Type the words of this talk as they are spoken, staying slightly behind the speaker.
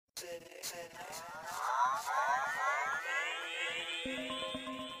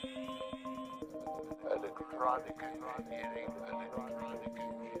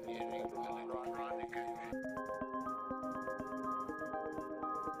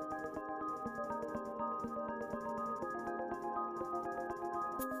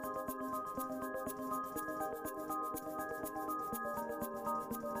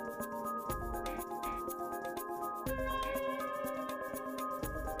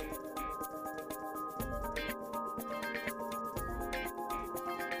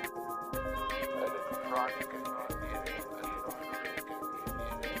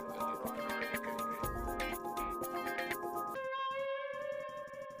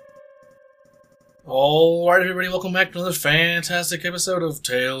Alright, everybody, welcome back to another fantastic episode of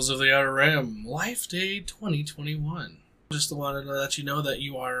Tales of the Outer Rim, Life Day 2021. Just wanted to let you know that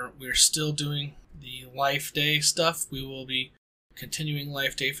we're still doing the Life Day stuff. We will be continuing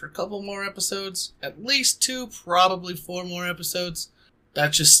Life Day for a couple more episodes, at least 2, probably 4 more episodes.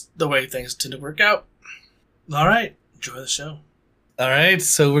 That's just the way things tend to work out. Alright, enjoy the show. Alright,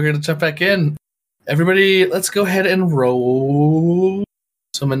 so we're going to jump back in. Everybody, let's go ahead and roll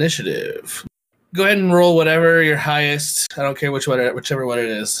some initiative. Go ahead and roll whatever your highest. I don't care whichever one it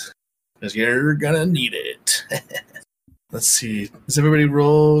is, because you're gonna need it. Let's see. Has everybody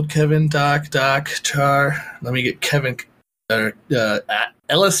rolled? Kevin, Doc, Char. Let me get Kevin,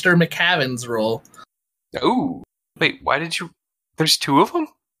 Alistair McCavin's roll. Oh, wait. Why did you? There's 2 of them.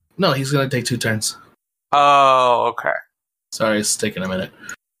 No, he's gonna take 2 turns. Oh, okay. Sorry, it's taking a minute.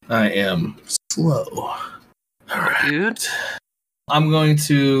 I am slow. All right. Dude. I'm going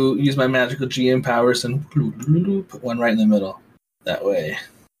to use my magical GM powers and put one right in the middle. That way.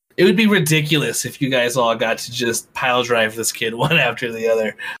 It would be ridiculous if you guys all got to just pile drive this kid one after the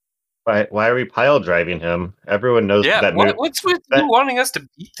other. Why are we pile driving him? Everyone knows that move. What's with you wanting us to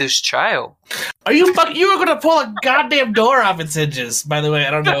beat this child? Are you You were going to pull a goddamn door off its hinges. By the way,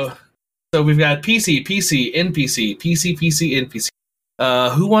 I don't know. So we've got PC, NPC, PC, NPC.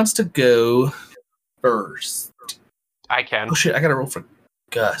 Who wants to go first? I can. Oh shit, I gotta roll for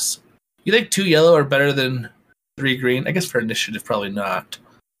Gus. You think 2 yellow are better than 3 green? I guess for initiative, probably not.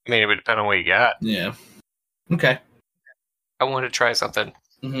 I mean, it would depend on what you got. Yeah. Okay. I want to try something.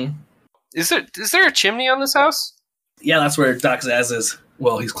 Mm-hmm. Is there a chimney on this house? Yeah, that's where Doc Zaz is.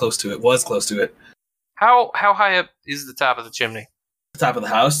 Well, he's close to it. Was close to it. How high up is the top of the chimney? The top of the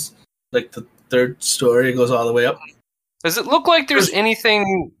house? Like the 3rd story, it goes all the way up. Does it look like there's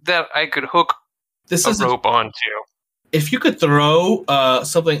anything that I could hook a rope onto? If you could throw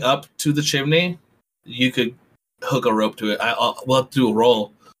something up to the chimney, you could hook a rope to it. We'll have to do a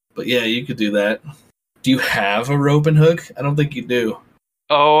roll. But yeah, you could do that. Do you have a rope and hook? I don't think you do.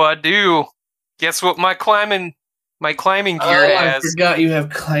 Oh, I do. Guess what my climbing gear has? I forgot you have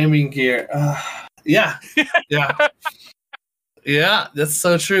climbing gear. Yeah. Yeah. Yeah, that's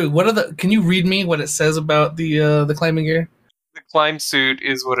so true. Can you read me what it says about the climbing gear? The climb suit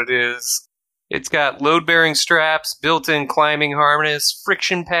is what it is. It's got load-bearing straps, built-in climbing harness,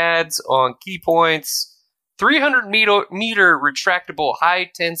 friction pads on key points, 300-meter retractable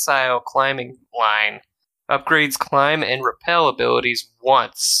high-tensile climbing line, upgrades climb and rappel abilities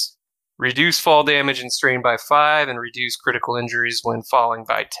once, reduce fall damage and strain by 5, and reduce critical injuries when falling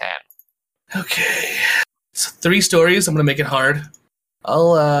by 10. Okay. So 3 stories. I'm gonna make it hard.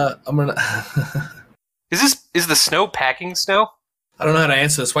 I'm gonna... Is the snow packing snow? I don't know how to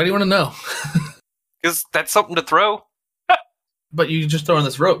answer this. Why do you want to know? Because that's something to throw. But you just throw on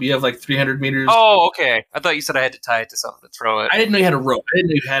this rope. You have like 300 meters. Oh, okay. I thought you said I had to tie it to something to throw it. I didn't know you had a rope. I didn't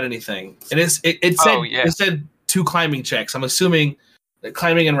know you had anything. And it said 2 climbing checks. I'm assuming that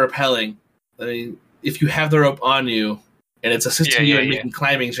climbing and rappelling. I mean, if you have the rope on you and it's assisting you in making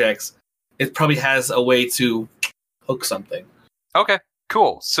climbing checks, it probably has a way to hook something. Okay,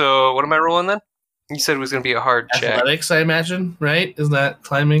 cool. So what am I rolling then? You said it was going to be a hard check. Athletics, I imagine, right? Isn't that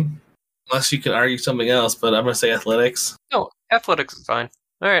climbing? Unless you can argue something else, but I'm going to say athletics. No, athletics is fine.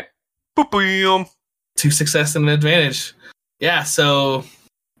 All right. Boom. 2 success and an advantage. Yeah, so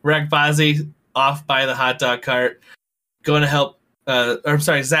Ragbazi off by the hot dog cart, going to help,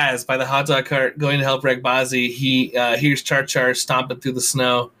 Zaz by the hot dog cart, going to help Ragbazi. He hears Char Char stomping through the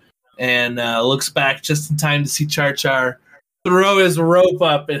snow and looks back just in time to see Char Char throw his rope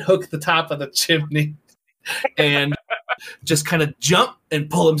up and hook the top of the chimney and just kind of jump and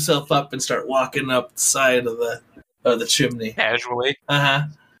pull himself up and start walking up the side of the chimney. Casually. Uh-huh.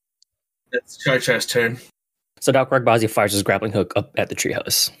 It's Char Char's turn. So Doc Ragbazi fires his grappling hook up at the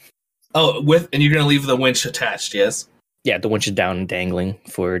treehouse. Oh, and you're going to leave the winch attached, yes? Yeah, the winch is down and dangling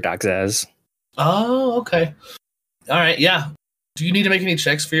for Doc Zaz. Oh, okay. All right, yeah. Do you need to make any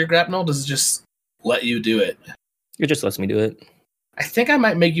checks for your grapnel? Does it just let you do it? It just lets me do it. I think I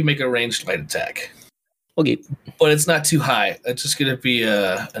might make you make a ranged light attack. Okay. But it's not too high. It's just going to be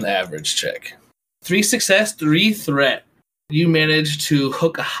an average check. 3 success, 3 threat. You manage to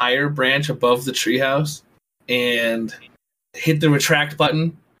hook a higher branch above the treehouse and hit the retract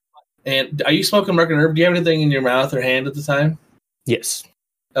button. And are you smoking mark and herb? Do you have anything in your mouth or hand at the time? Yes.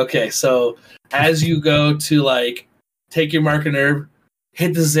 Okay, so as you go to like take your mark and herb,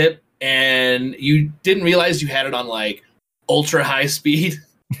 hit the zip, and you didn't realize you had it on like ultra high speed,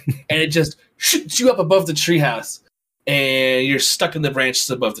 and it just shoots you up above the treehouse, and you're stuck in the branches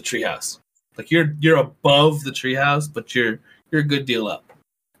above the treehouse. Like you're above the treehouse, but you're a good deal up,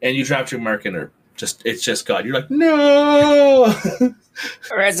 and you dropped your mark and herb. It's just gone. You're like, no.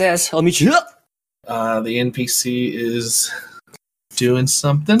 All right, Zaz, I'll meet you up. The NPC is doing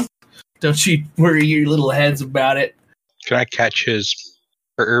something. Don't you worry your little heads about it. Can I catch his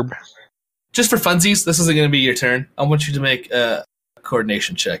herb? Just for funsies, this isn't going to be your turn. I want you to make a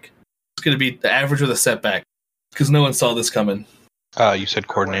coordination check. It's going to be the average with a setback, because no one saw this coming. You said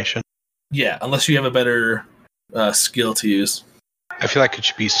coordination? Yeah, unless you have a better skill to use. I feel like it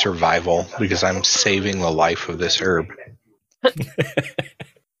should be survival, because I'm saving the life of this herb.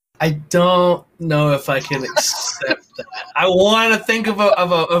 I don't know if I can accept that. I want to think of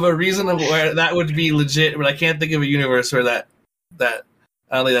a reason of where that would be legit, but I can't think of a universe where that I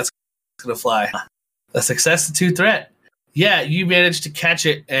don't think that's going to fly. A success to 2 threat. Yeah, you managed to catch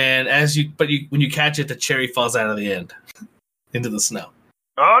it, and when you catch it, the cherry falls out of the end into the snow.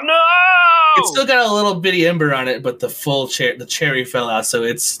 Oh no! It's still got a little bitty ember on it, but the cherry fell out, so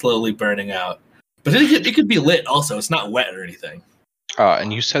it's slowly burning out. But it could be lit also. It's not wet or anything.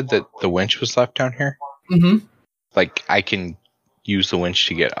 And you said that the winch was left down here? Mm-hmm. Like, I can use the winch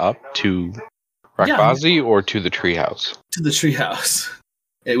to get up to Rakbazi or to the treehouse? To the treehouse.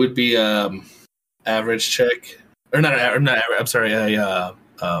 It would be average check. Or not average, I'm sorry,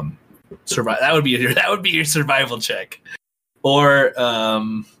 survive. That would be your survival check. Or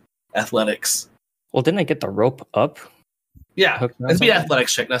athletics. Well, didn't I get the rope up? Yeah, it'd be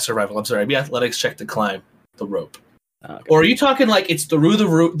athletics check, not survival. I'm sorry, it'd be athletics check to climb the rope. Okay. Or are you talking like it's through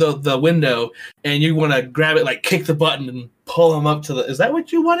the window and you want to grab it, like kick the button and pull them up to the? Is that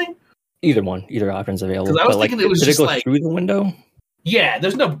what you're wanting? Either one, either option's available. Because I was thinking it was just like through the window. Yeah,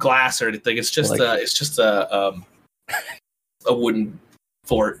 there's no glass or anything. It's just a wooden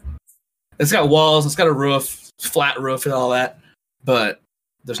fort. It's got walls. It's got a roof, flat roof, and all that. But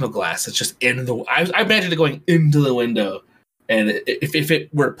there's no glass. It's just in the. I imagine it going into the window, and if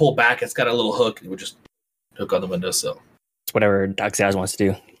it were to pull back, it's got a little hook. It would just hook on the windowsill. It's whatever Doc Zaz wants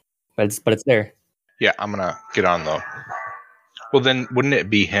to do, but it's there. Yeah, I'm gonna get on though. Well, then wouldn't it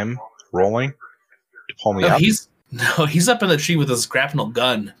be him rolling to pull me up? He's up in the tree with his grapnel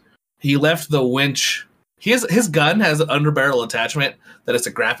gun. He left the winch. His gun has an underbarrel attachment that is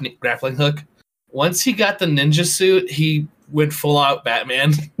a grappling hook. Once he got the ninja suit, he went full out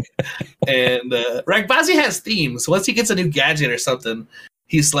Batman. And Rakbazi has themes. Once he gets a new gadget or something,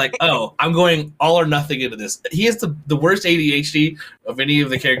 he's like, "Oh, I'm going all or nothing into this." He has the worst ADHD of any of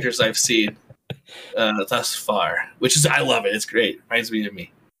the characters I've seen thus far, which is I love it. It's great. Reminds me of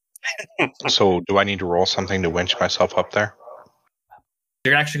me. So, do I need to roll something to winch myself up there?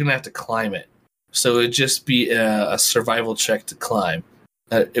 You're actually going to have to climb it. So it'd just be a survival check to climb.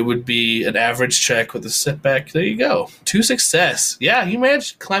 It would be an average check with a setback. There you go. 2 success. Yeah, you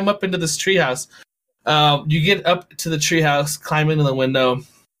managed to climb up into this treehouse. You get up to the treehouse, climb into the window.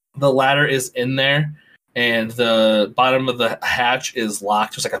 The ladder is in there, and the bottom of the hatch is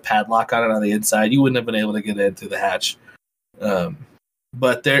locked. There's like a padlock on it on the inside. You wouldn't have been able to get in through the hatch.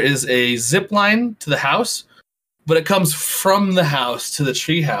 But there is a zip line to the house, but it comes from the house to the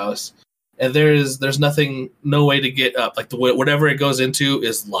treehouse, and there's nothing, no way to get up. Like whatever it goes into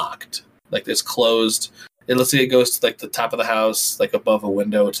is locked. Like it's closed. It looks like it goes to like the top of the house, like above a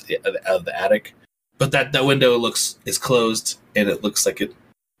window to the attic. But that window is closed, and it looks like it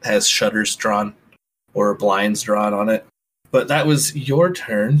has shutters drawn or blinds drawn on it. But that was your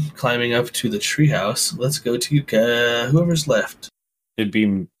turn, climbing up to the treehouse. Let's go to whoever's left. It'd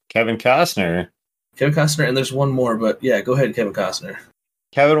be Kevin Costner. Kevin Costner, and there's one more, but yeah, go ahead, Kevin Costner.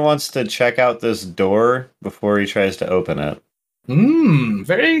 Kevin wants to check out this door before he tries to open it.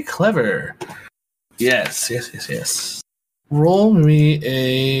 Very clever. Yes. Roll me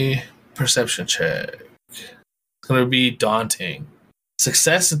a perception check. It's going to be daunting.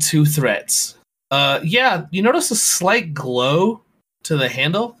 Success and 2 threats. Yeah, you notice a slight glow to the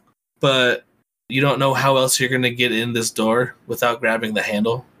handle, but you don't know how else you're going to get in this door without grabbing the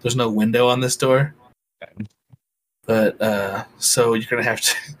handle. There's no window on this door. But so you're gonna have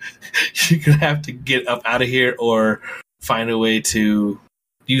to you're gonna have to get up out of here or find a way to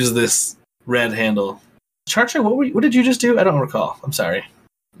use this red handle. Charger, what did you just do? I don't recall. I'm sorry.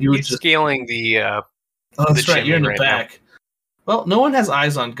 You were He's just scaling the. oh, that's the right. You're in the chimney right back. Well, no one has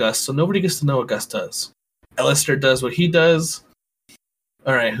eyes on Gus, so nobody gets to know what Gus does. Alistair does what he does.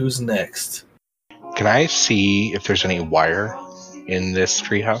 All right, who's next? Can I see if there's any wire in this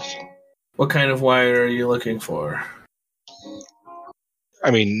treehouse? What kind of wire are you looking for? I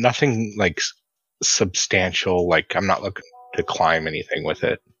mean, nothing like substantial. Like I'm not looking to climb anything with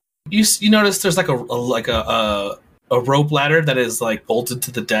it. You notice there's like a rope ladder that is like bolted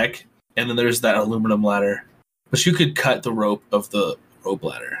to the deck, and then there's that aluminum ladder. But you could cut the rope of the rope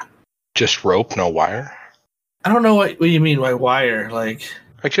ladder. Just rope, no wire. I don't know what you mean by wire. Like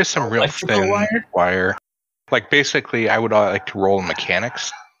just some real electrical thin wire? Like basically, I would like to roll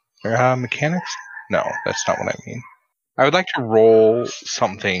mechanics. Mechanics? No, that's not what I mean. I would like to roll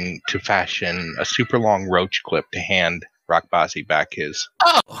something to fashion a super long roach clip to hand Rockbozzy back his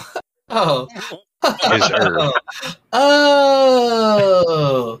his herb.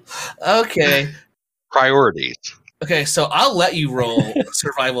 Oh, okay. Priorities. Okay, so I'll let you roll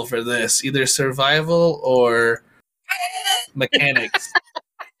survival for this. Either survival or mechanics.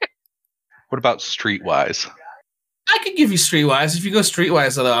 What about streetwise? I could give you streetwise. If you go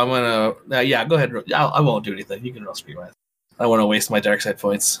streetwise, though, I'm gonna. Yeah, go ahead. I won't do anything. You can roll streetwise. I don't want to waste my dark side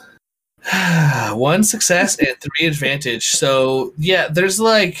points. 1 success and 3 advantage. So yeah, there's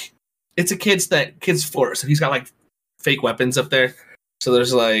like it's a kid's fort. So he's got like fake weapons up there. So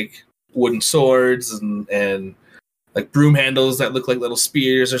there's like wooden swords and like broom handles that look like little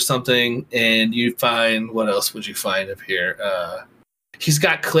spears or something. And you find what else would you find up here? He's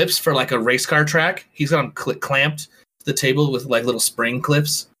got clips for like a race car track. He's got them clamped to the table with like little spring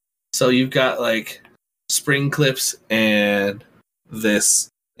clips. So you've got like spring clips and this,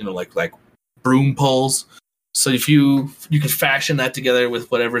 like broom poles. So if you can fashion that together with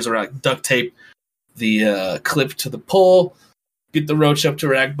whatever's around, like duct tape the clip to the pole, get the roach up to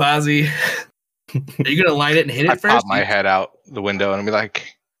Rockbozzy. Are you gonna light it and hit it I first? pop my head out the window and be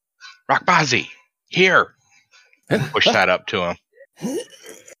like, Rockbozzy, here. And push that up to him.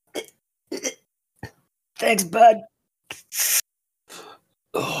 Thanks, bud.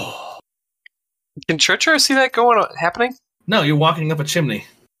 Can Treacher see that happening? No, you're walking up a chimney.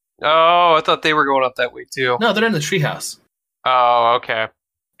 Oh, I thought they were going up that way too. No, they're in the treehouse. Oh, okay.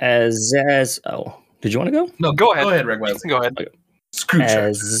 As did you want to go? No, Go ahead. Go ahead, Rockbozzy. Go ahead. Screw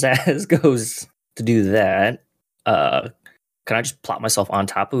As Zaz goes to do that, can I just plop myself on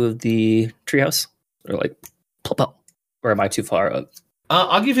top of the treehouse? Or like plop up? Or am I too far up?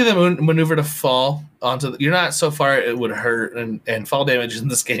 I'll give you the maneuver to fall onto. You're not so far it would hurt, and fall damage in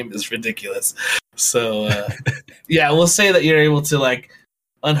this game is ridiculous. So yeah, we'll say that you're able to like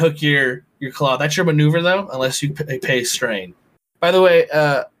unhook your claw. That's your maneuver though, unless you pay strain. By the way,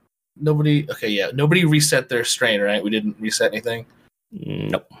 nobody reset their strain, right? We didn't reset anything.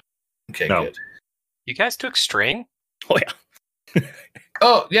 Nope. Okay, No. good. You guys took strain? Oh yeah.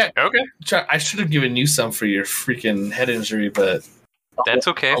 Oh yeah, Okay. I should have given you some for your freaking head injury, but That's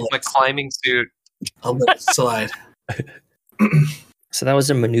okay. I'll My climbing suit. I'll let it slide. So that was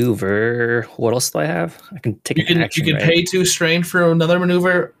a maneuver. What else do I have? I can take You an can action, you can right? pay 2 strain for another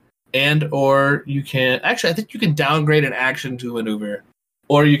maneuver, or you can actually I think you can downgrade an action to a maneuver,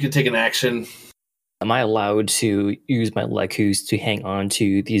 or you can take an action. Am I allowed to use my Lekus to hang on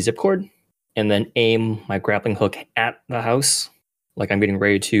to the zip cord and then aim my grappling hook at the house? Like I'm getting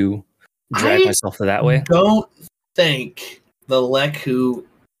ready to drag I myself that way? Don't think the Leku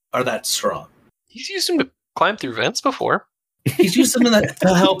are that strong. He's used them to climb through vents before. He's used something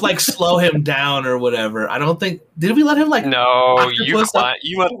to help like slow him down or whatever. I don't think did we let him like No, you octopus up?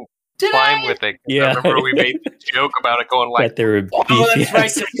 you let him Did climb I? with it. Yeah. I remember we made the joke about it going like, That they were Oh, beefy that's right.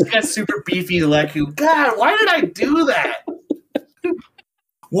 as- 'Cause he's got super beefy Leku. God, why did I do that?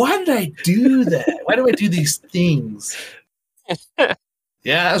 Why did I do that? Why do I do these things?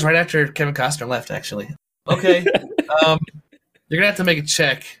 Yeah, that was right after Kevin Costner left, actually. Okay. You're gonna have to make a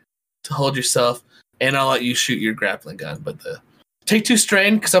check to hold yourself, and I'll let you shoot your grappling gun. But take 2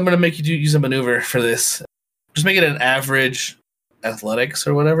 strain because I'm gonna make you use a maneuver for this. Just make it an average athletics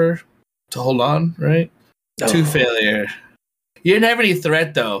or whatever to hold on, right? 2 failure. You didn't have any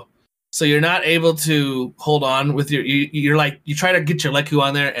threat though, so you're not able to hold on with your. You're like you try to get your Leku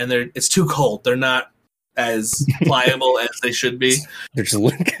on there, and it's too cold. They're not as pliable as they should be. They're just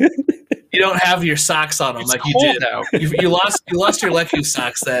like You don't have your socks on them it's like you cold did. now. You lost your Leku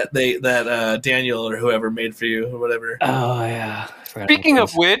socks that Daniel or whoever made for you or whatever. Oh yeah. I forgot Speaking about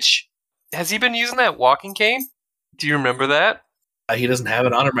of which, has he been using that walking cane? Do you remember that? He doesn't have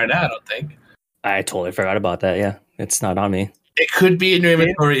it on him right now, I don't think. I totally forgot about that. Yeah, it's not on me. It could be in your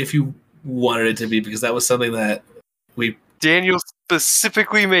inventory if you wanted it to be, because that was something that Daniel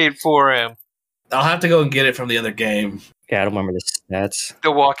specifically made for him. I'll have to go and get it from the other game. Yeah, I don't remember the stats.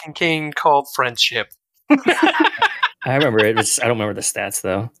 The walking cane called friendship. I remember it. I don't remember the stats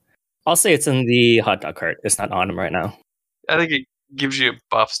though. I'll say it's in the hot dog cart. It's not on him right now. I think it gives you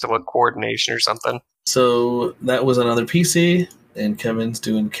buffs to like coordination or something. So that was another PC, and Kevin's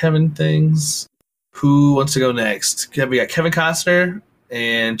doing Kevin things. Who wants to go next? We got Kevin Costner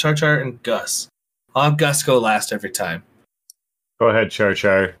and Char Char and Gus. I'll have Gus go last every time. Go ahead, Char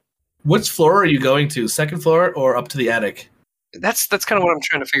Char. Which floor are you going to? Second floor or up to the attic? That's kind of what I'm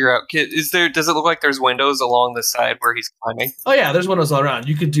trying to figure out. Does it look like there's windows along the side where he's climbing? Oh yeah, there's windows all around.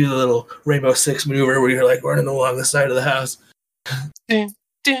 You could do the little Rainbow Six maneuver where you're like running along the side of the house. Dun,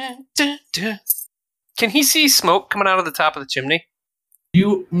 dun, dun, dun. Can he see smoke coming out of the top of the chimney?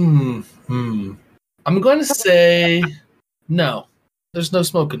 I'm going to say no. There's no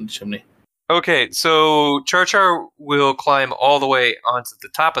smoke in the chimney. Okay, so Char Char will climb all the way onto the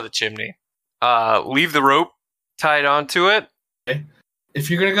top of the chimney. Leave the rope tied onto it. Okay. If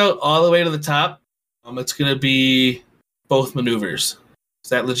you're going to go all the way to the top, it's going to be both maneuvers. Is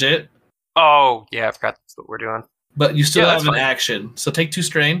that legit? Oh, yeah, I forgot that's what we're doing. But you still Yeah, have that's an fine. action. So take 2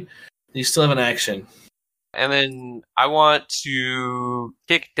 strain. You still have an action. And then I want to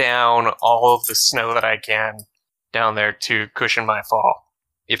kick down all of the snow that I can down there to cushion my fall,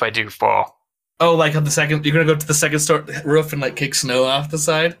 if I do fall. Oh, like on the second, you're going to go to the second store roof and like kick snow off the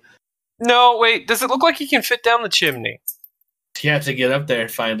side? No, wait, does it look like he can fit down the chimney? You have to get up there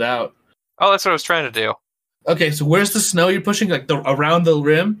and find out. Oh, that's what I was trying to do. Okay, so where's the snow you're pushing? Like around the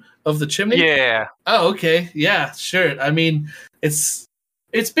rim of the chimney? Yeah. Oh, okay. Yeah, sure. I mean, it's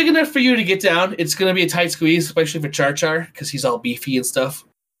big enough for you to get down. It's going to be a tight squeeze, especially for Char Char, because he's all beefy and stuff.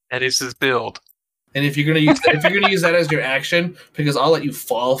 That is his build. And if you're going to use that as your action, because I'll let you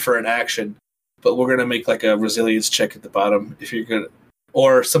fall for an action, but we're going to make like a resilience check at the bottom if you're going to,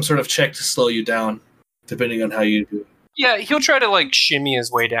 or some sort of check to slow you down, depending on how you do it. Yeah, he'll try to like shimmy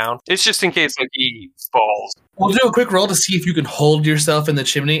his way down. It's just in case like he falls. We'll do a quick roll to see if you can hold yourself in the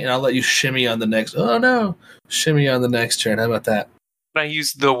chimney, and I'll let you shimmy on the next. Oh no, shimmy on the next turn. How about that? Can I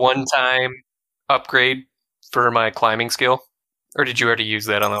use the one-time upgrade for my climbing skill? Or did you already use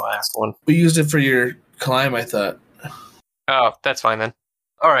that on the last one? We used it for your climb, I thought. Oh, that's fine then.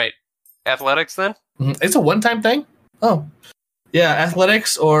 All right. Athletics then? It's a one-time thing? Oh. Yeah,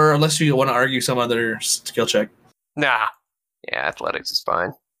 athletics, or unless you want to argue some other skill check. Nah. Yeah, athletics is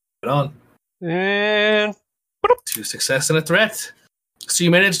fine. Put on. And 2 success and a threat. So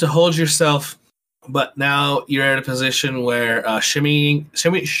you managed to hold yourself, but now you're in a position where shimmying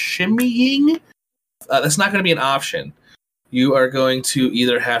that's not going to be an option. You are going to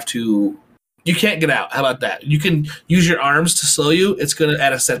either have to... You can't get out. How about that? You can use your arms to slow you. It's going to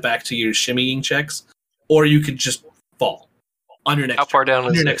add a setback to your shimmying checks. Or you could just fall on your next how far turn. down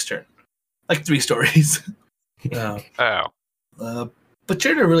On is your it? next turn. Like 3 stories. Oh. But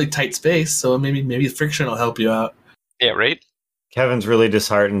you're in a really tight space, so maybe friction will help you out. Yeah, right? Kevin's really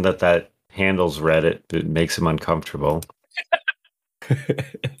disheartened that handle's red. It makes him uncomfortable.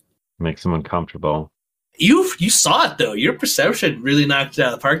 Makes him uncomfortable. You saw it though. Your perception really knocked it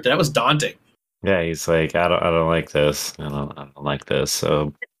out of the park. That was daunting. Yeah, he's like, I don't like this. I don't like this.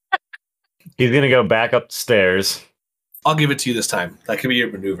 So he's gonna go back up the stairs. I'll give it to you this time. That could be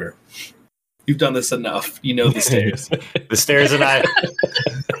your maneuver. You've done this enough. You know the stairs. The stairs, and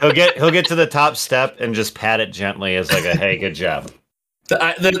he'll get to the top step and just pat it gently as like a hey, good job.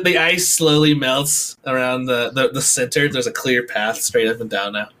 The ice slowly melts around the center. There's a clear path straight up and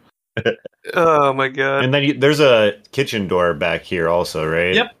down now. Oh my god. And then there's a kitchen door back here also,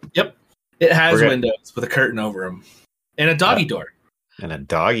 right? Yep. It has We're windows with a curtain over them. And a doggy door. And a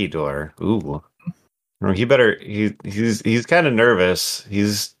doggy door. Ooh. Well, he's kind of nervous.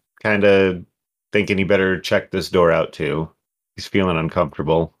 He's kind of thinking he better check this door out too. He's feeling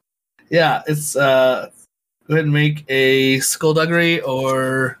uncomfortable. Yeah, it's go ahead and make a skullduggery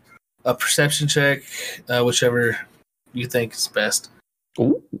or a perception check, whichever you think is best.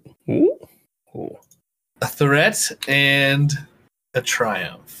 Ooh. A threat and a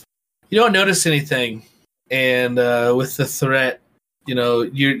triumph. You don't notice anything, and with the threat,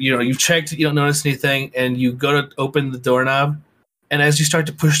 you've checked, you don't notice anything, and you go to open the doorknob, and as you start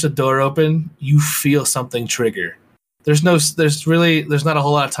to push the door open, you feel something trigger. There's not a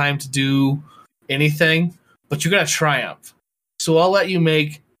whole lot of time to do anything, but you're gonna triumph. So I'll let you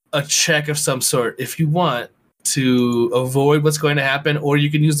make a check of some sort if you want to avoid what's going to happen, or you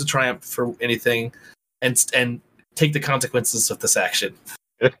can use the triumph for anything and take the consequences of this action.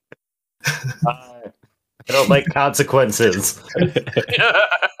 I don't like consequences.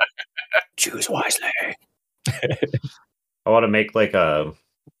 Choose wisely. I want to make like a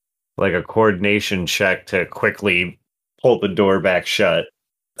coordination check to quickly pull the door back shut.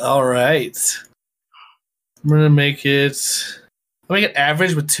 All right. I'm gonna make it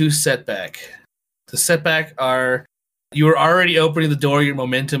average with 2 setback. The setback are you were already opening the door, your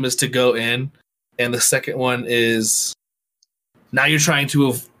momentum is to go in, and the second one is now you're trying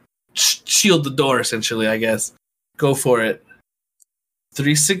to shield the door, essentially, I guess. Go for it.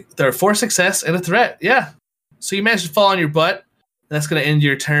 4 success and a threat. Yeah. So you managed to fall on your butt. That's going to end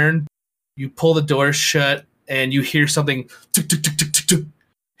your turn. You pull the door shut, and you hear something tuk, tuk, tuk, tuk, tuk, tuk,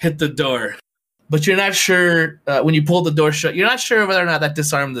 hit the door. But you're not sure, when you pull the door shut, you're not sure whether or not that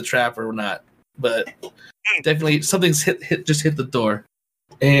disarmed the trap or not. But definitely something's just hit the door.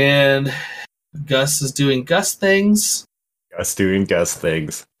 And Gus is doing Gus things. Gus doing Gus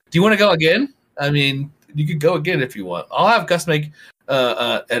things. Do you want to go again? I mean, you could go again if you want. I'll have Gus make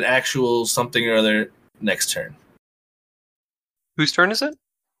an actual something or other next turn. Whose turn is it?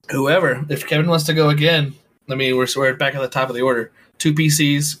 Whoever. If Kevin wants to go again, I mean, we're back at the top of the order. 2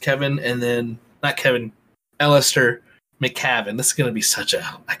 PCs, Kevin, and then not Kevin, Alistair McCavin. This is going to be such a.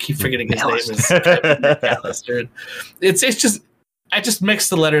 I keep forgetting his name is Kevin McAllister. It's just I just mixed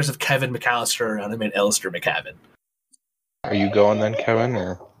the letters of Kevin McAllister around and made Alistair McCavin. Are you going then, Kevin?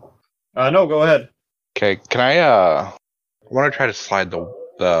 Or No, go ahead. okay? Can I want to try to slide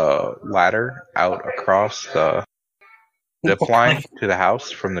the ladder out across the zip line to the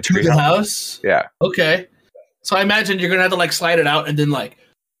house from the To tree the house? Yeah. Okay. So I imagine you're gonna have to like slide it out and then like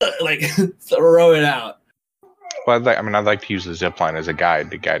throw it out. Well, I'd like to use the zip line as a guide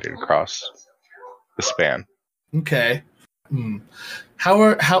to guide it across the span. Okay. Paint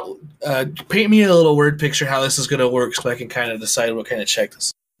me a little word picture how this is gonna work so I can kind of decide what kind of check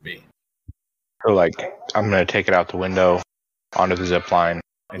this would be. So like I'm gonna take it out the window onto the zip line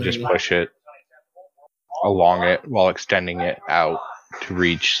and just push it along it while extending it out to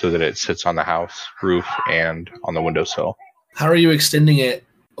reach so that it sits on the house roof and on the windowsill. How are you extending it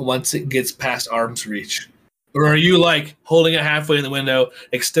once it gets past arm's reach? Or are you like holding it halfway in the window,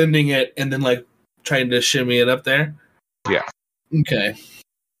 extending it, and then like trying to shimmy it up there? Yeah. Okay.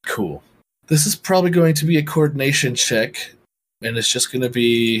 Cool. This is probably going to be a coordination check, and it's just going to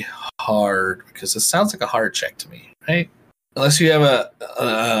be hard because it sounds like a hard check to me, right? Unless you have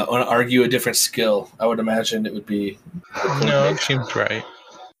want to argue a different skill, I would imagine it would be. No, it seems right.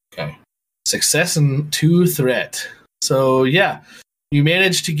 Okay. Success and 2 threat. So yeah, you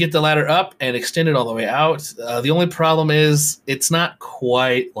managed to get the ladder up and extend it all the way out. The only problem is it's not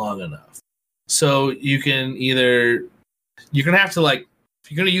quite long enough. So you're gonna have to like,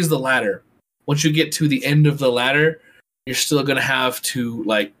 if you're gonna use the ladder, once you get to the end of the ladder, you're still gonna have to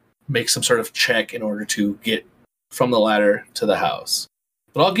like make some sort of check in order to get from the ladder to the house.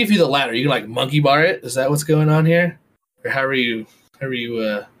 But I'll give you the ladder. You can like monkey bar it. Is that what's going on here? Or how are you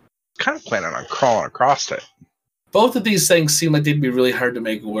Kind of planning on crawling across it. both of these things seem like they'd be really hard to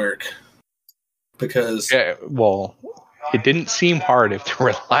make work. Because Yeah, well, it didn't seem hard if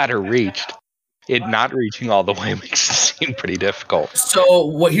the ladder reached. It not reaching all the way makes it seem pretty difficult.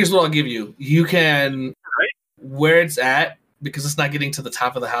 so here's what I'll give you. You can where it's at, because it's not getting to the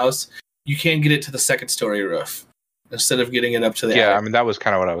top of the house, you can get it to the second story roof instead of getting it up to the Yeah, attic. that was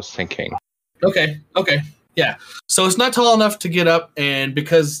kind of what I was thinking. Okay. Yeah. So it's not tall enough to get up, and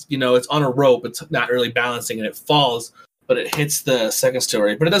because, it's on a rope, it's not really balancing and it falls, but it hits the second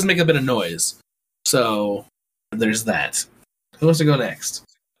story. But it does make a bit of noise. So there's that. Who wants to go next?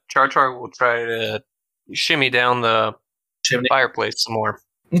 Char will try to shimmy down the Chimney. fireplace some more.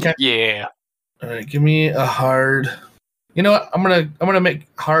 Okay. Yeah. All right, give me a hard. You know what? I'm gonna make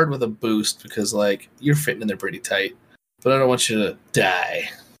hard with a boost because like you're fitting in there pretty tight, but I don't want you to die.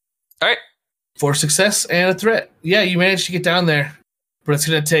 All right. 4 success and a threat. Yeah, you managed to get down there, but it's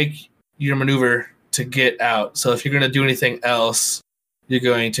gonna take your maneuver to get out. So if you're gonna do anything else, you're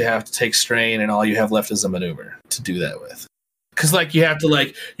going to have to take strain, and all you have left is a maneuver to do that with. Because like you have to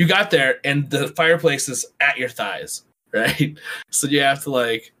like you got there and the fireplace is at your thighs, right? So you have to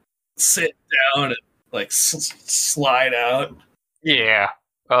like sit down and like slide out. Yeah.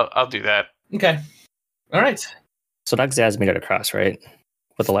 I'll do that. Okay. All right. So Doxaz made it across, right?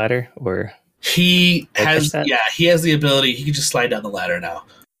 With the ladder, or He I'll has catch that. yeah, he has the ability. He can just slide down the ladder now.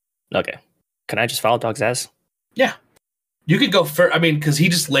 okay? Can I just follow Doxaz? You could go first. I mean, because he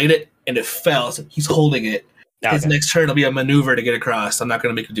just laid it and it fell. So he's holding it. His Okay. next turn will be a maneuver to get across. I'm not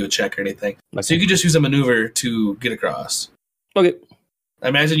going to make him do a check or anything. Okay. So you could just use a maneuver to get across. Okay. I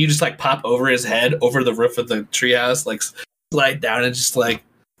imagine you just like pop over his head over the roof of the treehouse, like slide down and just like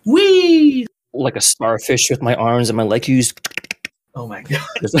whee. Like a starfish with my arms and my leg used. Oh my god!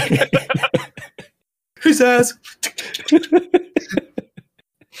 His ass.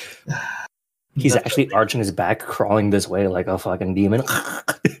 He's actually arching his back, crawling this way like a fucking demon. Oh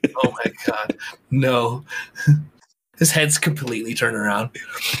my god! No, his head's completely turned around.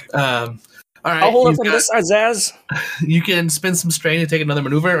 All right, I'll hold it from this side, Zaz. You can spend some strain to take another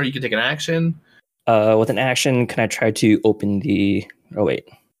maneuver, or you can take an action. With an action, can I try to open the? Oh wait,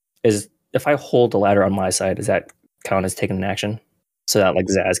 if I hold the ladder on my side, does that count as taking an action? So that like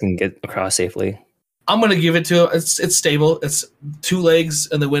Zaz can get across safely. I'm gonna give it to him. It's stable. It's 2 legs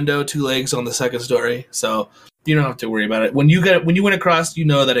in the window, 2 legs on the second story, so you don't have to worry about it. When you went across, you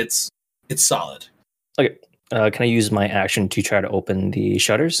know that it's solid. Okay. Can I use my action to try to open the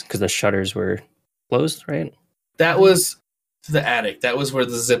shutters? Because the shutters were closed, right? That was the attic. That was where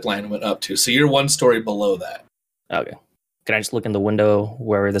the zip line went up to. So you're 1 story below that. Okay. Can I just look in the window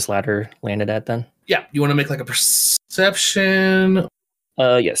where this ladder landed at then? Yeah. You want to make like a perception?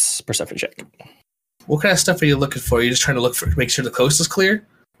 Yes. Perception check. What kind of stuff are you looking for? Are you just trying to make sure the coast is clear?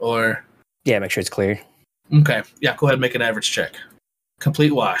 Or Yeah, make sure it's clear. okay. Yeah, go ahead and make an average check.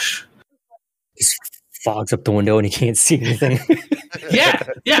 Complete wash. Just fogs up the window and you can't see anything.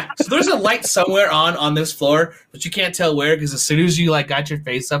 Yeah. So there's a light somewhere on this floor, but you can't tell where because as soon as you like got your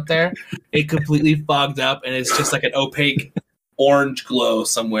face up there, it completely fogged up and it's just like an opaque orange glow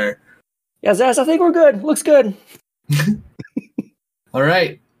somewhere. Yeah, Zaz, I think we're good. Looks good. All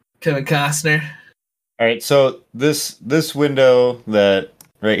right, Kevin Costner. All right, so this window that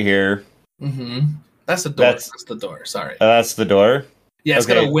right here, Mm-hmm. That's the door. That's the door. Sorry. That's the door. Yeah, it's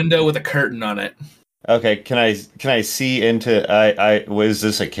got a window with a curtain on it. Okay, can I see into? Was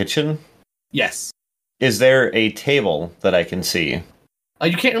this a kitchen? Yes. Is there a table that I can see?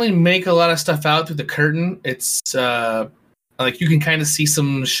 You can't really make a lot of stuff out through the curtain. It's like you can kind of see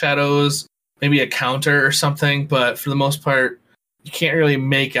some shadows, maybe a counter or something, but for the most part, you can't really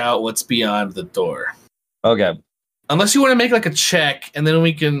make out what's beyond the door. Okay. Unless you want to make like a check, and then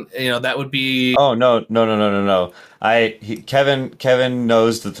we can, that would be. Oh no! Kevin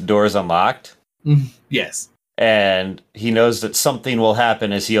knows that the door is unlocked. Yes. And he knows that something will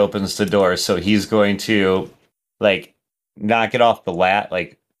happen as he opens the door, so he's going to like knock it off the latch,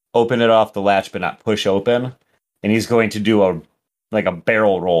 like open it off the latch, but not push open. And he's going to do a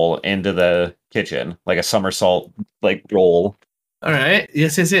barrel roll into the kitchen, like a somersault like roll. All right.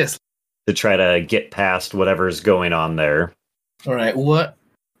 Yes. To try to get past whatever's going on there. All right. What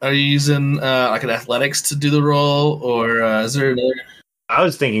are you using? Like an athletics to do the roll, or is there another? I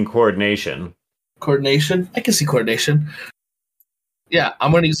was thinking coordination. Coordination? I can see coordination. Yeah, I'm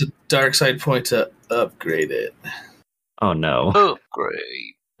going to use a dark side point to upgrade it. Oh no!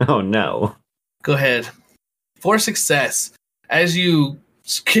 Upgrade. Oh no! Go ahead. For success, as you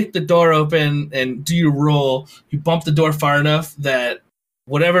kick the door open and do your roll, you bump the door far enough that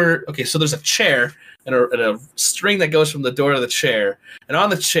whatever. Okay, so there's a chair and a string that goes from the door to the chair, and on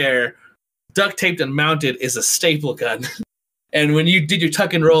the chair, duct taped and mounted, is a staple gun. And when you did your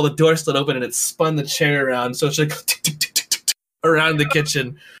tuck and roll, the door slid open and it spun the chair around, so it's like around the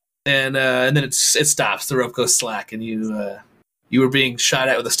kitchen, and then it stops. The rope goes slack, and you were being shot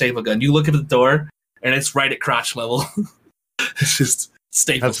at with a staple gun. You look at the door, and it's right at crotch level. It's just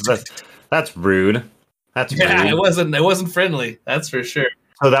staple. That's rude. That's rude. It wasn't friendly. That's for sure.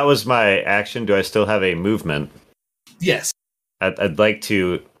 So that was my action. Do I still have a movement? Yes. I'd like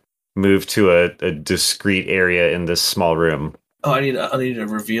to move to a discrete area in this small room. Oh, I need to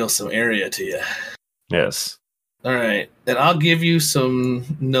reveal some area to you. Yes. All right, and I'll give you some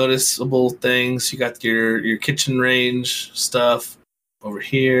noticeable things. You got your kitchen range stuff over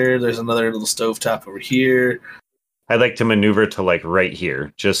here. There's another little stovetop over here. I'd like to maneuver to like right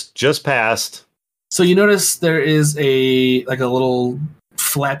here, just past. So you notice there is a little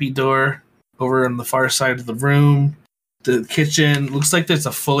flappy door over on the far side of the room. The kitchen looks like there's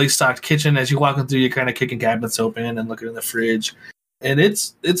a fully stocked kitchen. As you walk in through, you're kind of kicking cabinets open and looking in the fridge. And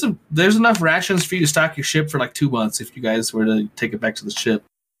there's enough rations for you to stock your ship for like 2 months if you guys were to take it back to the ship.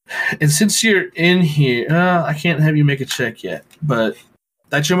 And since you're in here, I can't have you make a check yet, but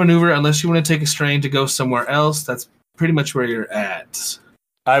that's your maneuver. Unless you want to take a strain to go somewhere else, that's pretty much where you're at.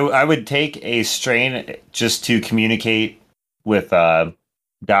 I would take a strain just to communicate with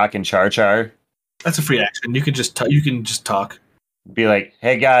Doc and Char Char. That's a free action. You can just talk. Be like,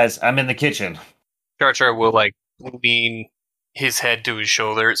 hey guys, I'm in the kitchen. Char Char will like lean his head to his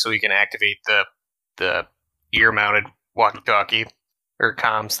shoulder so he can activate the ear mounted walkie-talkie or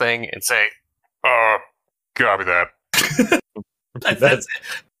comms thing and say, copy that. That's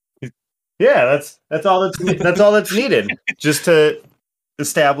Yeah, that's all that's needed. Just to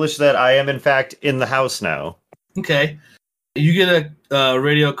establish that I am in fact in the house now. okay. You get a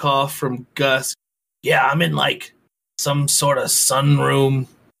radio call from Gus. Yeah, I'm in like some sort of sunroom.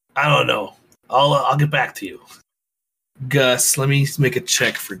 I don't know. I'll get back to you. Gus, let me make a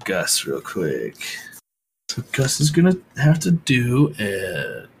check for Gus real quick. So Gus is gonna have to do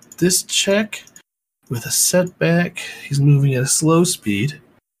this check with a setback. He's moving at a slow speed.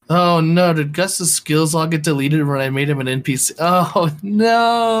 Oh no, did Gus's skills all get deleted when I made him an NPC? Oh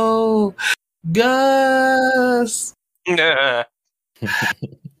no! Gus! Nah.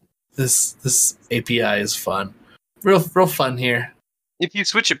 This API is fun. Real fun here. If you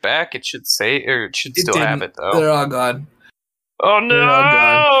switch it back, it should say, or it should It still have didn't. it though. They're all gone. Oh They're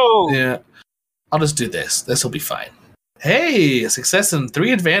all no! Yeah. I'll just do this. This will be fine. Hey, success and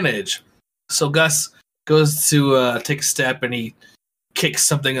 3 advantage. So Gus goes to take a step and he kicks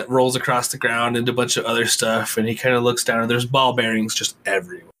something that rolls across the ground into a bunch of other stuff, and he kind of looks down and there's ball bearings just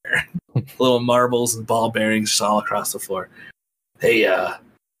everywhere. Little marbles and ball bearings just all across the floor. Hey,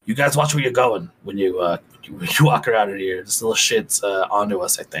 you guys watch where you're going when you walk around in here. This little shit's onto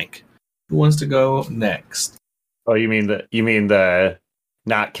us, I think. Who wants to go next? Oh, you mean the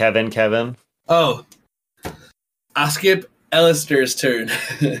not Kevin? Oh, I'll skip Alistair's turn.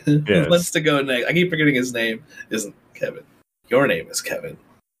 Who Yes. wants to go next? I keep forgetting his name isn't Kevin. Your name is Kevin.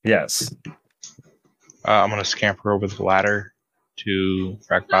 Yes. I'm going to scamper over the ladder to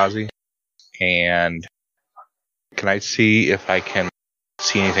Rakbazi. And can I see if I can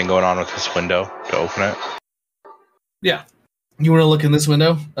see anything going on with this window to open it? Yeah. You want to look in this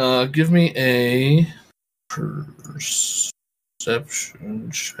window? Give me a perception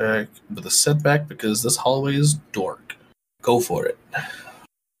check with a setback because this hallway is dark. Go for it.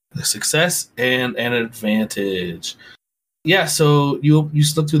 A success and an advantage. Yeah, so you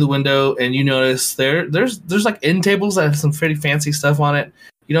look through the window and you notice there's like end tables that have some pretty fancy stuff on it.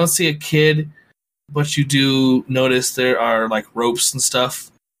 You don't see a kid, but you do notice there are like ropes and stuff.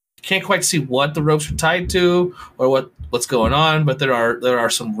 You can't quite see what the ropes are tied to or what's going on, but there are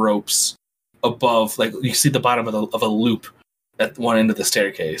some ropes above. Like you see the bottom of a loop at one end of the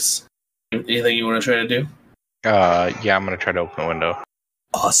staircase. Anything you want to try to do? Yeah, I'm going to try to open the window.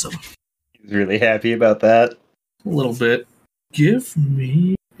 Awesome. He's really happy about that. A little bit. Give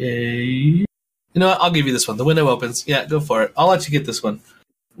me a... You know what? I'll give you this one. The window opens. Yeah, go for it. I'll let you get this one.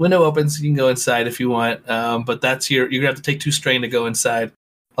 Window opens. You can go inside if you want. But that's you're going to have to take 2 strain to go inside.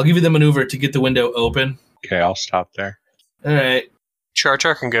 I'll give you the maneuver to get the window open. Okay, I'll stop there. All right. Char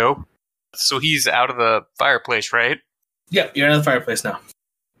can go. So he's out of the fireplace, right? Yep, you're out of the fireplace now.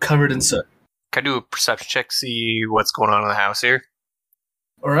 Covered in soot. Can I do a perception check, see what's going on in the house here?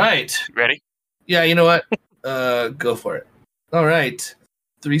 All right. Ready? Yeah, you know what? Go for it. All right.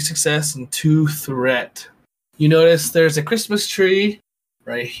 3 success and 2 threat. You notice there's a Christmas tree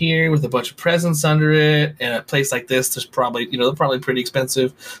right here with a bunch of presents under it. And a place like this, there's probably, they're probably pretty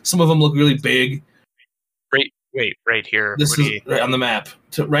expensive. Some of them look really big. Right here. This is right on the map.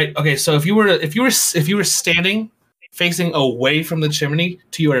 Right. Okay. So if you were standing facing away from the chimney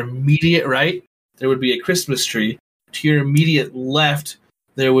to your immediate right, there would be a Christmas tree. To your immediate left,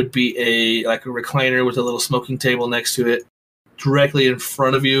 there would be a recliner with a little smoking table next to it. Directly in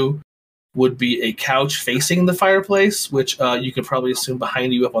front of you would be a couch facing the fireplace, which you could probably assume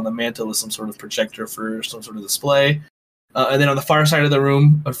behind you up on the mantle is some sort of projector for some sort of display. And then on the far side of the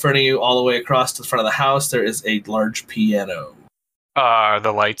room, in front of you, all the way across to the front of the house, there is a large piano. Are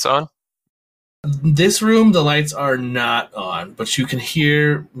the lights on? This room, the lights are not on, but you can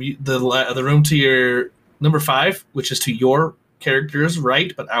hear the room to your number 5, which is to your character's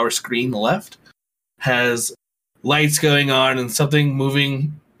right, but our screen left, has lights going on and something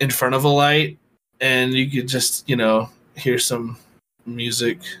moving in front of a light, and you could just, hear some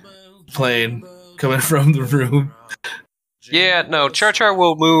music playing coming from the room. Yeah, no, Char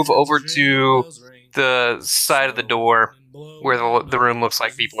will move over to the side of the door where the room looks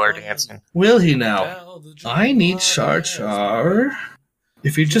like people are dancing. Will he now? I need Char.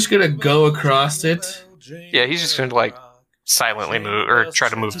 If you're just gonna go across it... Yeah, he's just going to, silently move, or try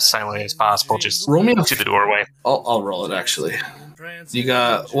to move as silently as possible, just Roll me to the doorway. I'll roll it, actually. You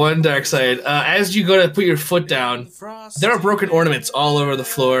got 1 dark side. As you go to put your foot down, there are broken ornaments all over the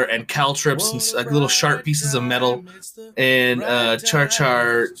floor and caltrops and little sharp pieces of metal. And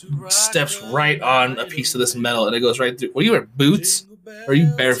Char steps right on a piece of this metal, and it goes right through. Were you wearing boots? Or are you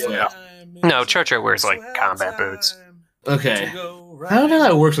barefoot? Yeah. No, Char wears, combat boots. Okay. I don't know how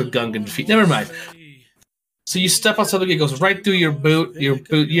that works with Gungan feet. Never mind. So you step on something, it goes right through your boot.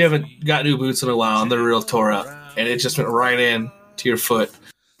 You haven't got new boots in a while, and they're real tore up. And it just went right in. to your foot.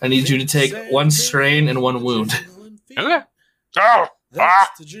 I need you to take 1 strain and 1 wound. Okay. Oh!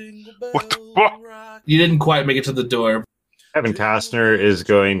 Ah! What the fuck? You didn't quite make it to the door. Kevin Costner is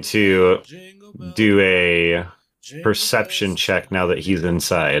going to do a perception check now that he's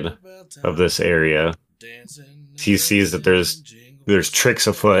inside of this area. He sees that there's tricks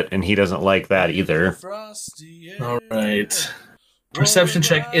afoot, and he doesn't like that either. All right. Perception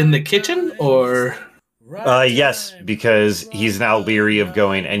check in the kitchen, or Yes, because he's now leery of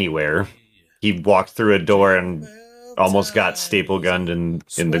going anywhere. He walked through a door and almost got staple gunned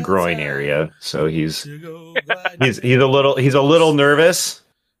in the groin area, so he's a little nervous.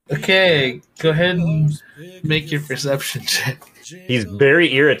 okay? Go ahead and make your perception check. He's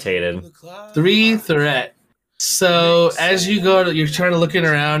very irritated. 3 threat. So as you go, you're trying to looking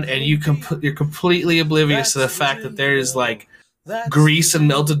around, and you're completely oblivious to the fact that there is like grease and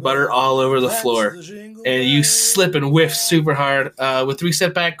melted butter all over the floor, and you slip and whiff super hard. With 3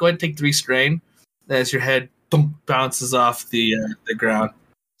 setback, go ahead and take 3 strain as your head bounces off the ground.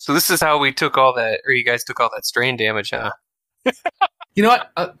 So this is how we took all that, or you guys took all that strain damage, huh? You know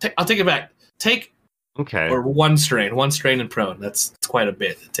what? I'll take it back. Take Okay. or 1 strain and prone. That's quite a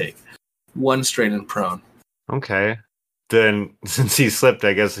bit to take. 1 strain and prone. Okay. Then, since he slipped,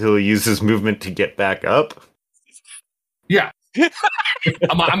 I guess he'll use his movement to get back up. Yeah.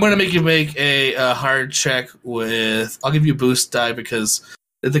 I'm going to make you make a hard check with... I'll give you a boost die because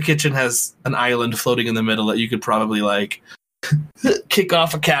the kitchen has an island floating in the middle that you could probably, like, kick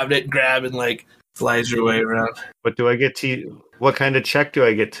off a cabinet, grab, and, like, slide your way around. What do I get to... What kind of check do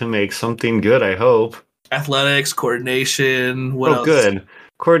I get to make? Something good, I hope. Athletics, coordination, what else? Good.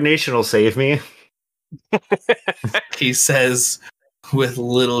 Coordination will save me. He says with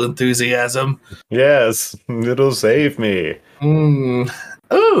little enthusiasm. Yes, it'll save me. Ooh,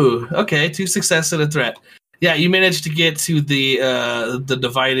 okay. 2 success and a threat. Yeah, you managed to get to the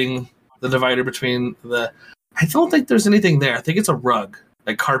divider between the... I don't think there's anything there. I think it's a rug.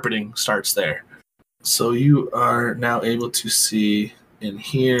 Like carpeting starts there. So you are now able to see in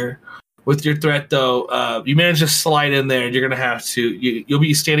here. With your threat, though, you managed to slide in there, and you're going to have to... You'll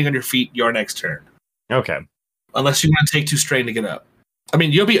be standing on your feet your next turn. Okay. Unless you want to take 2 strain to get up. I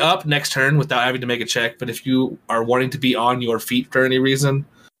mean, you'll be up next turn without having to make a check, but if you are wanting to be on your feet for any reason...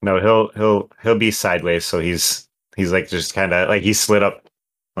 No, he'll be sideways, so he's like just kind of like he slid up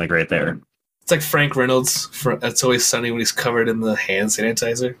like right there. It's like Frank Reynolds from It's Always Sunny when he's covered in the hand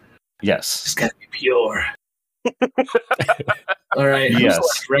sanitizer. Yes. It's gotta be pure. All right. Yes.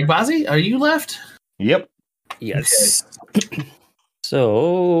 Regbazi, are you left? Yep. Yes.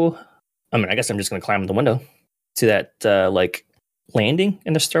 So, I mean, I guess I'm just going to climb the window to that, like, landing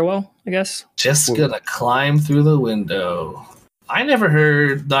in the stairwell, I guess. Just gonna climb through the window. I never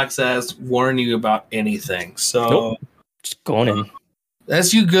heard Doc Zaz warn you about anything. So, Nope. Just going in.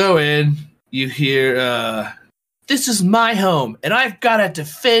 as you go in, you hear, this is my home, and I've got to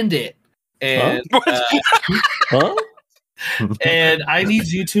defend it. And Huh? and I need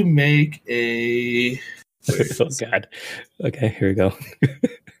you to make a... Oh, God. Okay, here we go.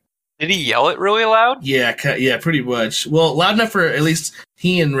 Did he yell it really loud? Yeah, pretty much. Well, loud enough for at least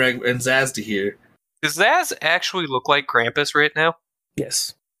he and Reg and Zaz to hear. Does Zaz actually look like Krampus right now?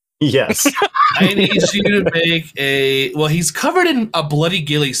 Yes. Yes. I need you to make a... Well, he's covered in a bloody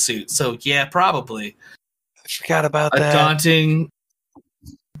ghillie suit, so yeah, probably. I forgot about A that. daunting...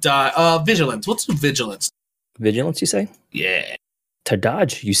 vigilance. What's vigilance? Vigilance, you say? Yeah. To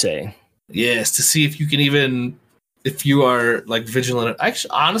dodge, you say? Yes, to see if you can even... If you are, like, vigilant.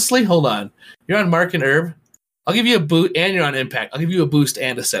 Actually, honestly, hold on. You're on Mark and Herb. I'll give you a boot, and you're on Impact. I'll give you a boost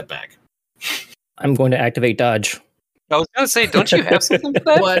and a setback. I'm going to activate dodge. I was going to say, don't you have something for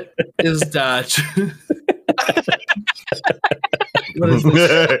that? What is dodge? What is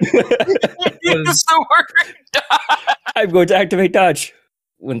this? It's the word. I'm going to activate dodge.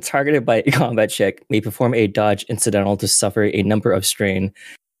 When targeted by a combat check, may perform a dodge incidental to suffer a number of strain,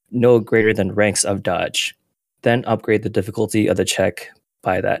 no greater than ranks of dodge. Then upgrade the difficulty of the check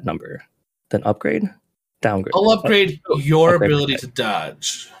by that number. Then upgrade? Downgrade. I'll upgrade your upgrade. ability to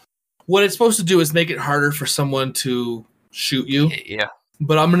dodge. What it's supposed to do is make it harder for someone to shoot you. Yeah.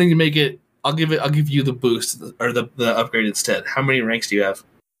 But I'm going to make it. I'll give you the boost or the upgrade instead. How many ranks do you have?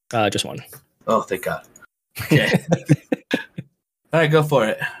 Just one. Oh, thank God. Okay. All right, go for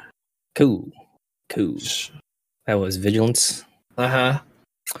it. Cool. That was vigilance. Uh-huh.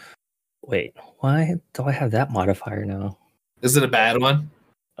 Wait, why do I have that modifier now? Is it a bad one?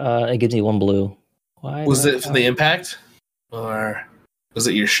 It gives me 1 blue. Why? Was do I it from have- the impact? Or was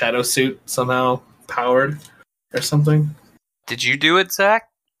it your shadow suit somehow powered or something? Did you do it, Zach?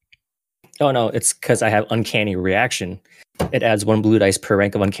 Oh no, it's because I have uncanny reaction. It adds 1 blue dice per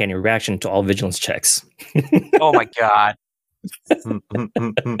rank of uncanny reaction to all vigilance checks. Oh my god.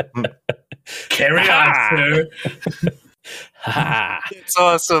 Carry on, sir. Ha! It's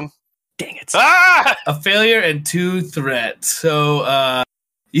awesome. Dang it. Ah! A failure and 2 threats. So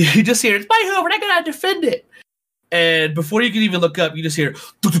you just hear, it's my home and I gotta defend it. And before you can even look up, you just hear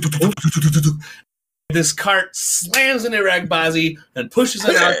this cart slams into Ragbazi and pushes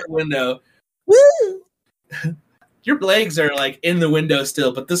it out the window. Woo! Your legs are like in the window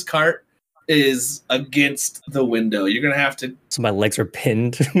still, but this cart is against the window. You're gonna have to So my legs are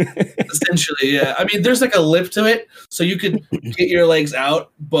pinned. essentially, yeah. I mean, there's like a lip to it, so you could get your legs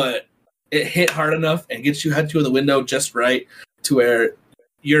out, but it hit hard enough and gets you head to the window just right to where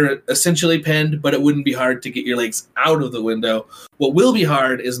you're essentially pinned, but it wouldn't be hard to get your legs out of the window. What will be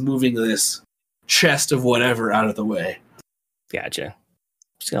hard is moving this chest of whatever out of the way. Gotcha. I'm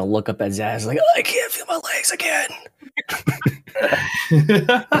just gonna look up at Zaz like, oh, I can't feel my legs again.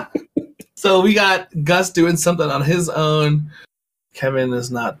 So we got Gus doing something on his own. Kevin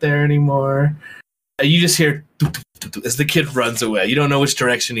is not there anymore. You just hear as the kid runs away. You don't know which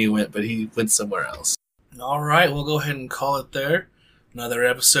direction he went, but he went somewhere else. All right, we'll go ahead and call it there. Another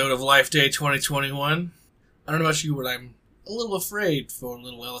episode of Life Day 2021. I don't know about you, but I'm a little afraid for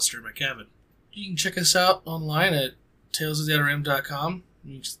little Alistair McCavin. You can check us out online at talesoftheouterrim.com.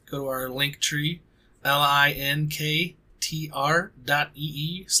 You can just go to our link tree,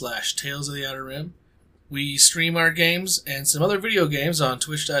 linktr.ee/Tales of the Outer Rim. We stream our games and some other video games on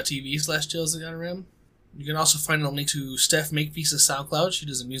twitch.tv/Tales of the Outer Rim. You can also find a link to Steph Makepeace's SoundCloud. She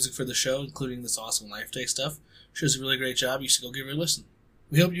does the music for the show, including this awesome Life Day stuff. She does a really great job. You should go give her a listen.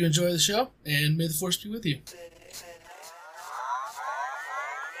 We hope you enjoy the show, and may the Force be with you.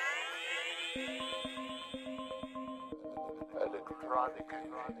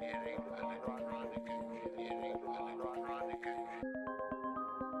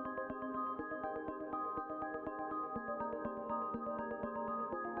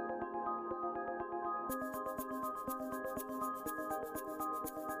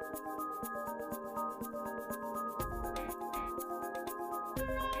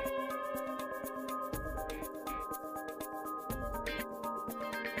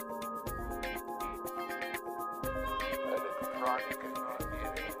 Electronic